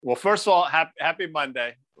Well, first of all, happy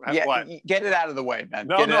Monday. Yeah, What? get it out of the way, man.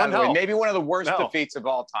 No, Get it no, out of the way. no. Maybe one of the worst No. defeats of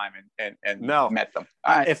all time, and No. met them.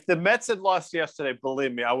 All right. If the Mets had lost yesterday,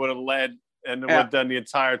 believe me, I would have led and would have done the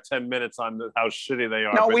entire 10 minutes on how shitty they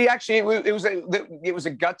are. No, it was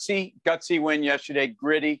a gutsy win yesterday.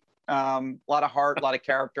 Gritty, a lot of heart, a lot of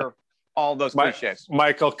character, all those cliches.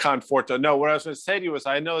 Michael Conforto. No, what I was going to say to you is,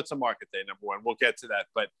 I know it's a market day, number one. We'll get to that,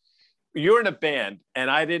 but you're in a band, and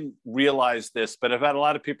I didn't realize this, but I've had a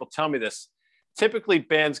lot of people tell me this. Typically,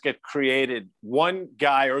 bands get created. One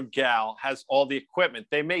guy or gal has all the equipment.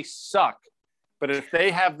 They may suck, but if they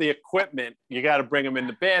have the equipment, you got to bring them in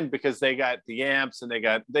the band because they got the amps and they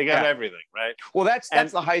got everything, right? Well, that's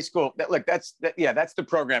the high school. That's the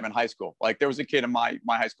program in high school. Like, there was a kid in my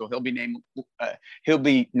high school. He'll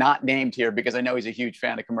be not named here because I know he's a huge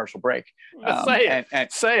fan of Commercial Break. Say it.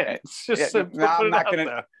 It's just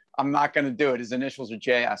I'm not going to do it. His initials are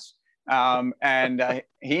JS, and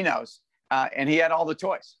he knows. And he had all the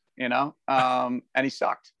toys, and he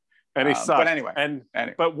sucked. But anyway,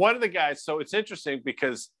 but one of the guys, so it's interesting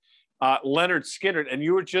because Leonard Skinner, and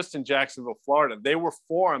you were just in Jacksonville, Florida, they were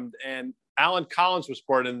formed, and Alan Collins was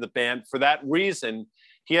brought into the band for that reason.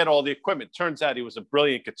 He had all the equipment. Turns out he was a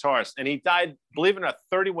brilliant guitarist, and he died, believe it or not,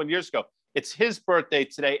 31 years ago. It's his birthday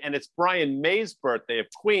today, and it's Brian May's birthday of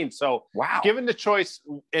Queen. So, wow. Given the choice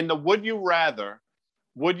in the would you rather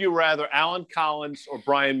Alan Collins or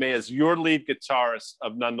Brian May as your lead guitarist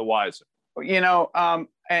of None the Wiser?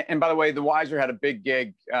 And by the way, the Wiser had a big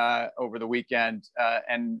gig over the weekend,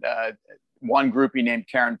 and one groupie named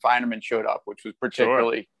Karen Feinerman showed up, which was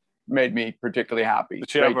made me particularly happy. Did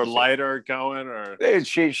she have her lighter going, or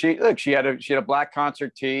she had a black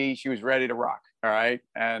concert tee. She was ready to rock. All right,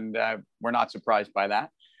 and we're not surprised by that.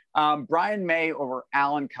 Brian May over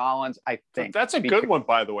Alan Collins, I think that's a good one,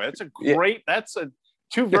 by the way. That's a great. That's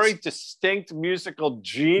two very distinct musical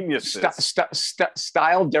geniuses.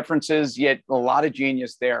 Style differences, yet a lot of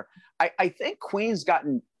genius there. I think Queen's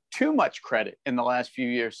gotten too much credit in the last few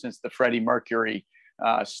years since the Freddie Mercury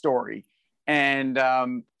story, and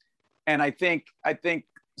I think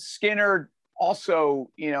Skinner also,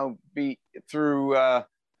 through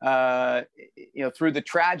the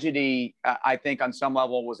tragedy, I think on some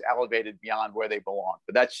level was elevated beyond where they belong.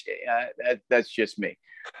 But that's just me.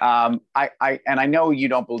 I know you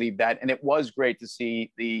don't believe that, and it was great to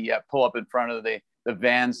see the pull up in front of the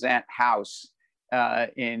Van Zandt house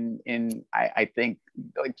in I think,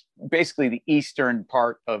 like, basically the eastern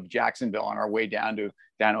part of Jacksonville on our way down to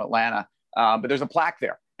Atlanta. But there's a plaque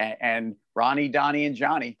there, and Ronnie, Donnie, and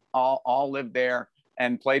Johnny all lived there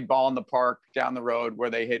and played ball in the park down the road where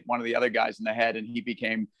they hit one of the other guys in the head, and he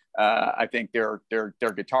became, I think, their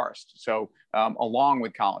guitarist. So along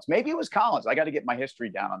with Collins, maybe it was Collins. I got to get my history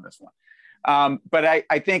down on this one. But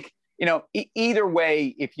I think, either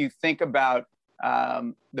way, if you think about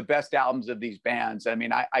the best albums of these bands, I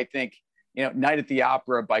mean, I think, Night at the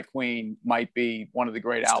Opera by Queen might be one of the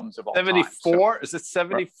great albums of all 74? time. Is it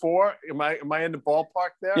 74? Am I in the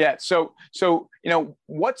ballpark there? Yeah. So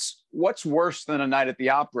what's worse than A Night at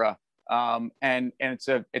the Opera? And it's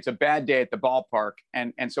a bad day at the ballpark.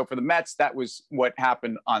 And so for the Mets, that was what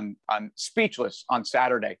happened on Speechless on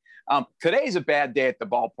Saturday. Today's a bad day at the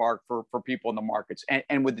ballpark for people in the markets.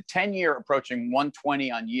 And with the 10-year approaching 120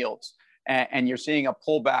 on yields, and you're seeing a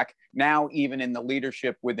pullback now, even in the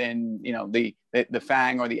leadership within, the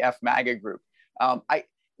FANG or the F-MAGA group.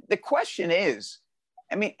 The question is,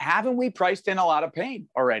 I mean, haven't we priced in a lot of pain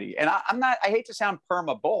already? And I hate to sound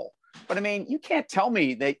perma-bull, but I mean, you can't tell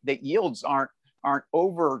me that yields aren't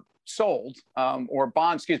oversold, or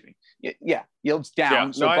bonds, excuse me. Yeah, yields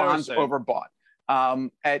down, so bonds overbought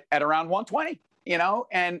at around 120,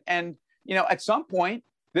 and at some point,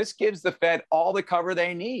 this gives the Fed all the cover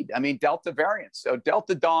they need. I mean, Delta variants. So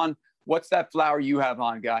Delta Dawn, what's that flower you have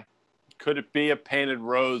on, Guy? Could it be a painted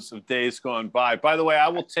rose of days gone by? By the way, I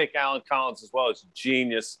will take Alan Collins as well as a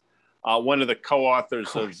genius, one of the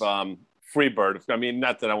co-authors of Freebird. I mean,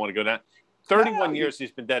 not that I want to go down. 31 years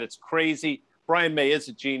he's been dead. It's crazy. Brian May is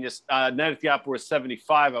a genius. Night at the Opera was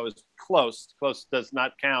 75. I was close. Close does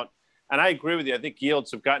not count. And I agree with you. I think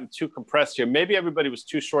yields have gotten too compressed here. Maybe everybody was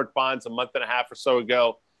too short bonds a month and a half or so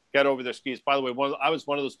ago, got over their skis. By the way, I was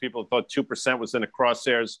one of those people who thought 2% was in the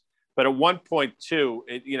crosshairs. But at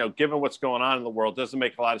 1.2, given what's going on in the world, doesn't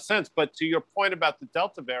make a lot of sense. But to your point about the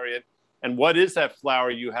Delta variant and what is that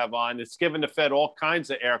flower you have on, it's given the Fed all kinds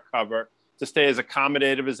of air cover to stay as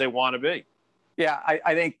accommodative as they want to be. Yeah,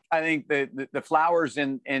 I think the flowers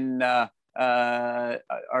are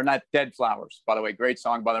not dead flowers, by the way. Great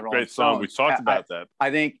song by the Rolling Stones. Great song. We talked about that. I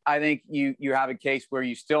think you have a case where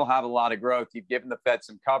you still have a lot of growth. You've given the Fed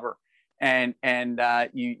some cover,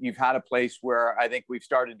 you've had a place where I think we've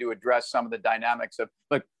started to address some of the dynamics of,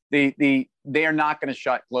 look, they are not going to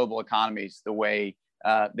shut global economies the way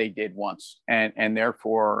they did once, and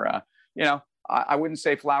therefore, I wouldn't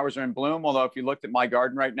say flowers are in bloom. Although if you looked at my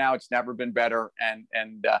garden right now, it's never been better,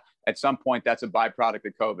 and at some point that's a byproduct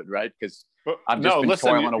of COVID, right? Because I've just been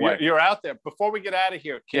toiling away. You're out there. Before we get out of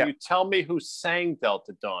here, can you tell me who sang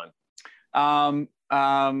Delta Dawn? I'm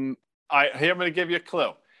going to give you a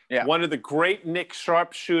clue. Yeah. One of the great Nick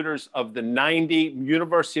sharpshooters of the '90s,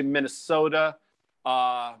 University of Minnesota.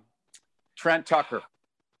 Trent Tucker.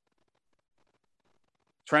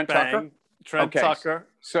 Trent Bang. Tucker. Tucker.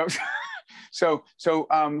 So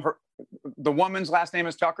the woman's last name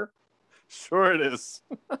is Tucker. Sure, it is.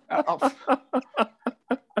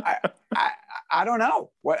 I don't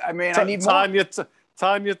know. I need Tanya more.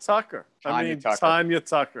 Tanya Tucker. Tanya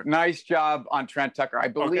Tucker. Nice job on Trent Tucker. I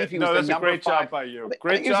believe he was the number great 5. job by you.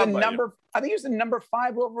 Great job by you. I think he was the number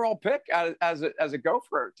 5 overall pick as a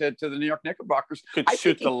gopher to the New York Knickerbockers. Could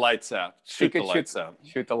shoot the lights out. Shoot the lights out.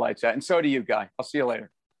 Shoot the lights out. And so do you, Guy. I'll see you later.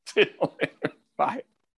 See you later. Bye.